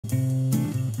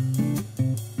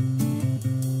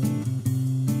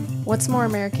What's more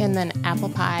American than apple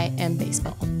pie and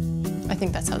baseball? I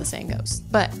think that's how the saying goes.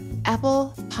 But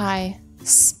apple pie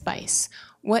spice,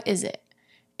 what is it?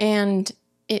 And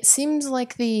it seems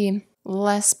like the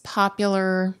less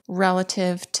popular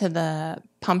relative to the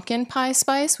pumpkin pie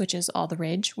spice, which is all the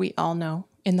rage, we all know,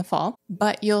 in the fall.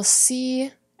 But you'll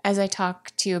see as I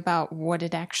talk to you about what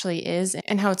it actually is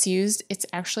and how it's used, it's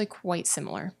actually quite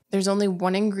similar. There's only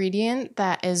one ingredient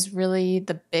that is really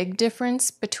the big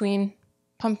difference between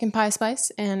pumpkin pie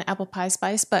spice and apple pie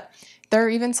spice, but there are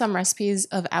even some recipes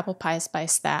of apple pie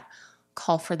spice that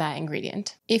call for that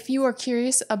ingredient. If you are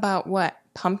curious about what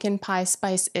pumpkin pie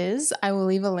spice is, I will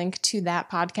leave a link to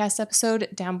that podcast episode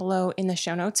down below in the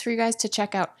show notes for you guys to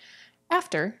check out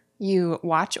after you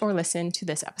watch or listen to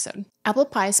this episode. Apple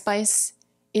pie spice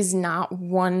is not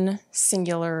one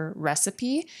singular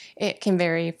recipe. It can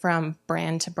vary from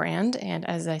brand to brand, and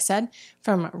as I said,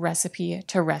 from recipe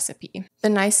to recipe. The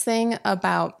nice thing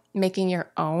about making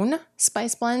your own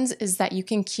spice blends is that you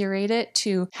can curate it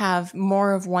to have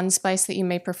more of one spice that you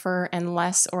may prefer and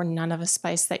less or none of a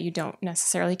spice that you don't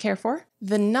necessarily care for.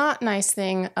 The not nice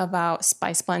thing about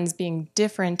spice blends being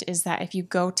different is that if you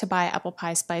go to buy apple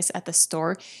pie spice at the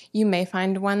store, you may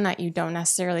find one that you don't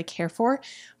necessarily care for,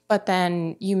 but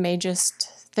then you may just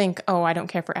think, oh, I don't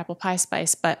care for apple pie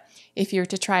spice, but if you were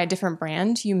to try a different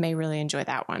brand, you may really enjoy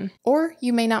that one. Or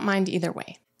you may not mind either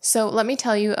way. So let me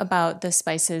tell you about the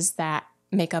spices that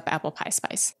make up apple pie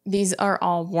spice. These are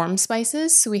all warm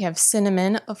spices. So we have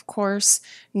cinnamon, of course,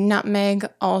 nutmeg,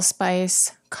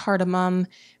 allspice, cardamom,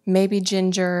 maybe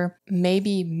ginger,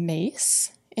 maybe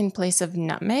mace in place of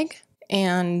nutmeg,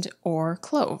 and or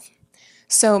clove.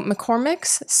 So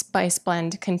McCormick's spice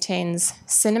blend contains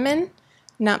cinnamon,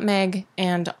 nutmeg,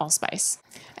 and allspice,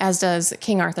 as does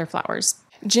King Arthur flowers.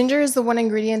 Ginger is the one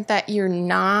ingredient that you're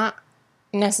not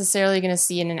necessarily going to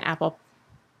see in an apple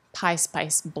pie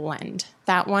spice blend.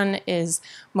 That one is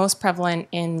most prevalent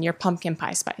in your pumpkin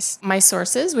pie spice. My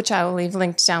sources, which I will leave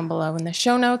linked down below in the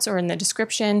show notes or in the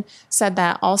description, said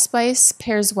that allspice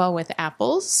pairs well with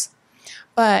apples,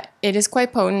 but it is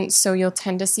quite potent, so you'll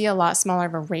tend to see a lot smaller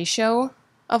of a ratio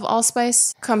of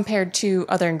allspice compared to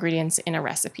other ingredients in a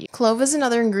recipe. Clove is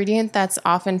another ingredient that's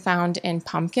often found in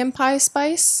pumpkin pie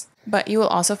spice, but you will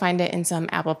also find it in some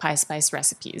apple pie spice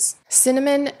recipes.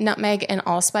 Cinnamon, nutmeg, and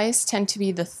allspice tend to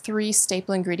be the three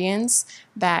staple ingredients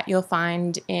that you'll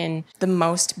find in the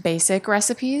most basic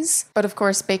recipes, but of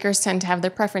course bakers tend to have their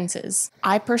preferences.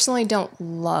 I personally don't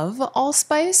love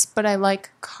allspice, but I like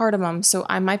cardamom, so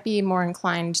I might be more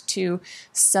inclined to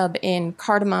sub in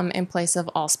cardamom in place of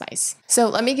allspice. So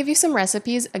let me give you some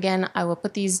recipes. Again, I will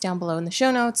put these down below in the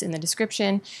show notes, in the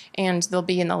description, and they'll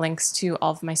be in the links to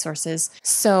all of my sources.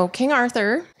 So King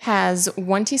Arthur has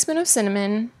 1 teaspoon of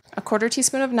cinnamon, a 1/4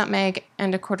 teaspoon of nutmeg,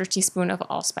 and a 1/4 teaspoon of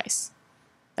allspice.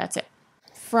 That's it.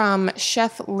 From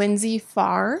Chef Lindsey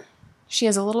Farr, she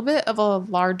has a little bit of a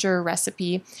larger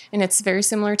recipe, and it's very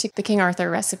similar to the King Arthur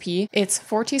recipe. It's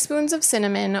 4 teaspoons of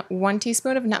cinnamon, 1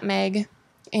 teaspoon of nutmeg,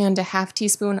 and a 1/2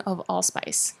 teaspoon of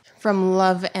allspice. From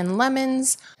Love and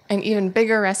Lemons, an even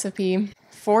bigger recipe,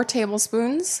 4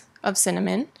 tablespoons of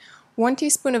cinnamon, 1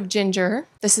 teaspoon of ginger.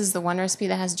 This is the one recipe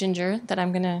that has ginger that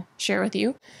I'm going to share with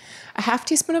you. A 1/2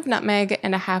 teaspoon of nutmeg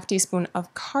and a 1/2 teaspoon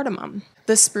of cardamom.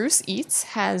 The Spruce Eats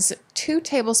has 2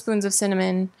 tablespoons of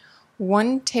cinnamon,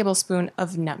 1 tablespoon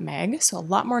of nutmeg, so a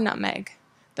lot more nutmeg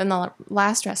than the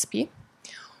last recipe,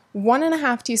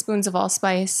 1.5 teaspoons of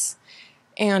allspice,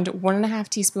 and 1.5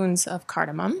 teaspoons of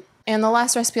cardamom. And the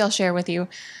last recipe I'll share with you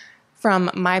from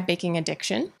My Baking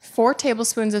Addiction, 4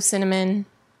 tablespoons of cinnamon,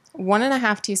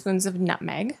 1.5 teaspoons of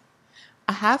nutmeg,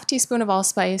 a 1/2 teaspoon of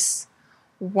allspice,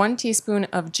 1 teaspoon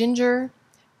of ginger,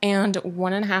 and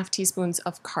 1.5 teaspoons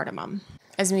of cardamom.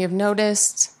 As we have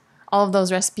noticed, all of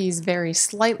those recipes vary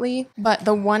slightly, but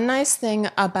the one nice thing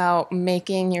about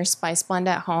making your spice blend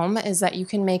at home is that you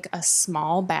can make a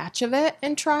small batch of it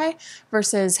and try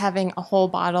versus having a whole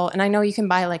bottle. And I know you can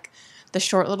buy like the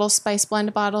short little spice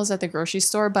blend bottles at the grocery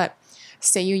store, but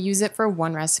say you use it for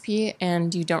one recipe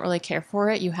and you don't really care for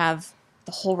it, you have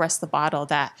the whole rest of the bottle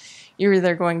that you're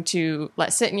either going to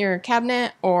let sit in your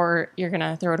cabinet or you're going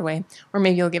to throw it away, or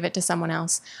maybe you'll give it to someone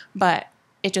else, but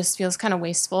it just feels kind of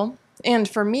wasteful. And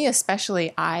for me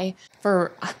especially, I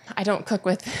don't cook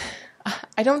with,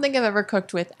 I don't think I've ever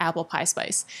cooked with apple pie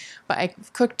spice, but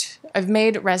I've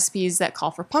made recipes that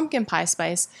call for pumpkin pie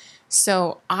spice,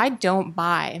 so I don't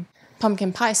buy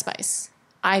pumpkin pie spice.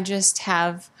 I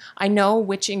know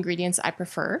which ingredients I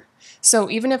prefer. So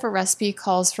even if a recipe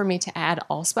calls for me to add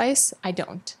allspice, I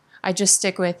don't. I just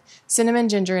stick with cinnamon,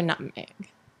 ginger, and nutmeg.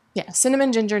 Yeah,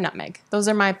 cinnamon, ginger, nutmeg. Those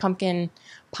are my pumpkin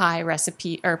pie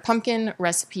recipe or pumpkin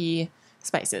recipe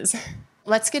spices.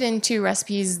 Let's get into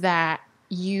recipes that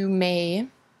you may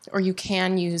or you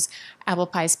can use apple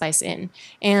pie spice in.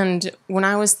 And when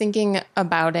I was thinking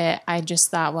about it, I just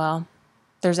thought, well,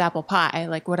 there's apple pie.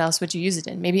 Like, what else would you use it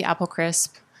in? Maybe apple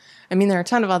crisp. I mean, there are a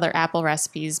ton of other apple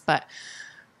recipes, but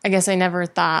I guess I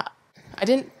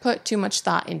didn't put too much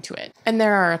thought into it. And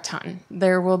there are a ton.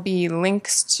 There will be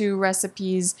links to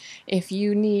recipes. If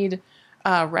you need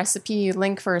a recipe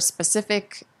link for a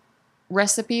specific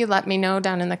recipe, let me know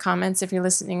down in the comments if you're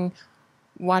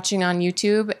watching on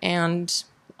YouTube, and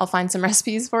I'll find some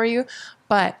recipes for you.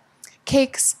 But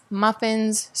cakes,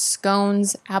 muffins,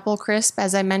 scones, apple crisp,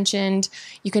 as I mentioned.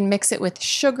 You can mix it with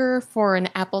sugar for an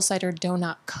apple cider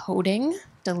donut coating.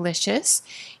 Delicious.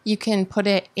 You can put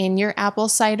it in your apple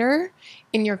cider,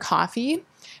 in your coffee.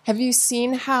 Have you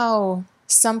seen how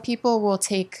some people will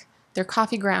take their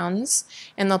coffee grounds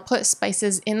and they'll put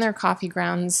spices in their coffee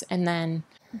grounds and then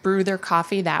brew their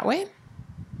coffee that way?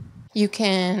 You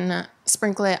can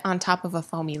sprinkle it on top of a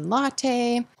foamy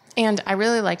latte. And I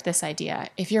really like this idea.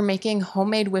 If you're making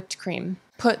homemade whipped cream,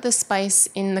 put the spice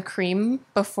in the cream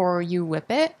before you whip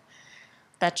it.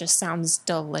 That just sounds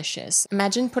delicious.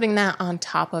 Imagine putting that on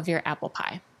top of your apple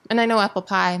pie. And I know apple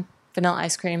pie, vanilla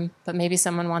ice cream, but maybe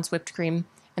someone wants whipped cream,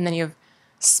 and then you have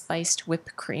spiced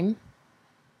whipped cream.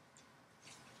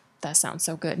 That sounds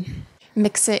so good.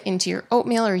 Mix it into your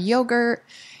oatmeal or yogurt.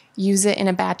 Use it in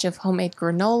a batch of homemade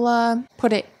granola.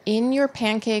 Put it in your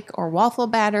pancake or waffle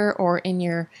batter or in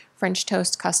your French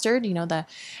toast custard. You know, the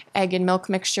egg and milk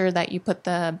mixture that you put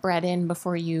the bread in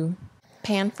before you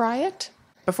pan fry it,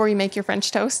 before you make your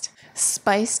French toast.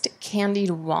 Spiced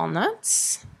candied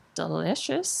walnuts.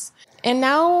 Delicious. And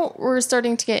now we're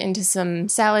starting to get into some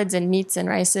salads and meats and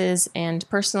rices. And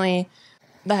personally,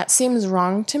 that seems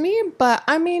wrong to me, but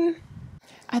I mean,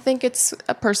 I think it's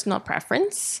a personal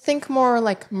preference. Think more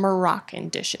like Moroccan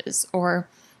dishes or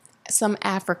some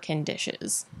African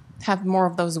dishes. Have more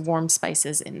of those warm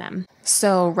spices in them.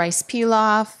 So rice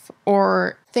pilaf,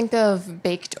 or think of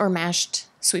baked or mashed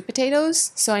sweet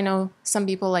potatoes. So I know some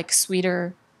people like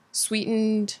sweetened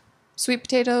sweet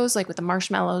potatoes, like with the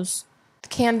marshmallows.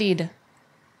 Candied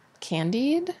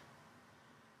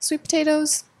sweet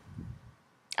potatoes.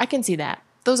 I can see that.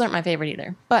 Those aren't my favorite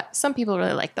either, but some people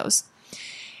really like those.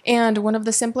 And one of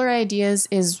the simpler ideas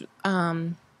is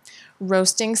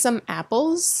roasting some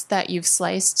apples that you've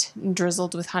sliced,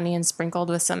 drizzled with honey, and sprinkled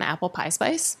with some apple pie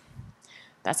spice.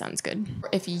 That sounds good.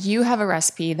 If you have a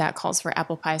recipe that calls for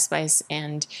apple pie spice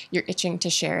and you're itching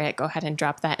to share it, go ahead and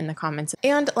drop that in the comments.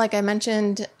 And like I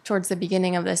mentioned towards the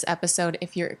beginning of this episode,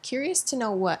 if you're curious to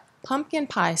know what pumpkin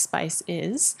pie spice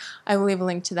is, I will leave a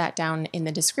link to that down in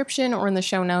the description or in the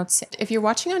show notes. If you're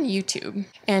watching on YouTube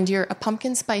and you're a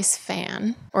pumpkin spice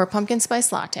fan, or a pumpkin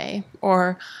spice latte,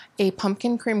 or a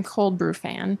pumpkin cream cold brew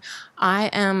fan,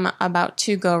 I am about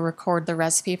to go record the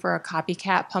recipe for a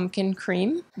copycat pumpkin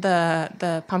cream,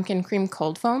 the pumpkin cream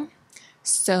cold foam.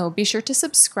 So be sure to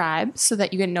subscribe so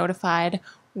that you get notified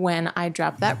when I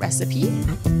drop that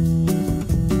recipe.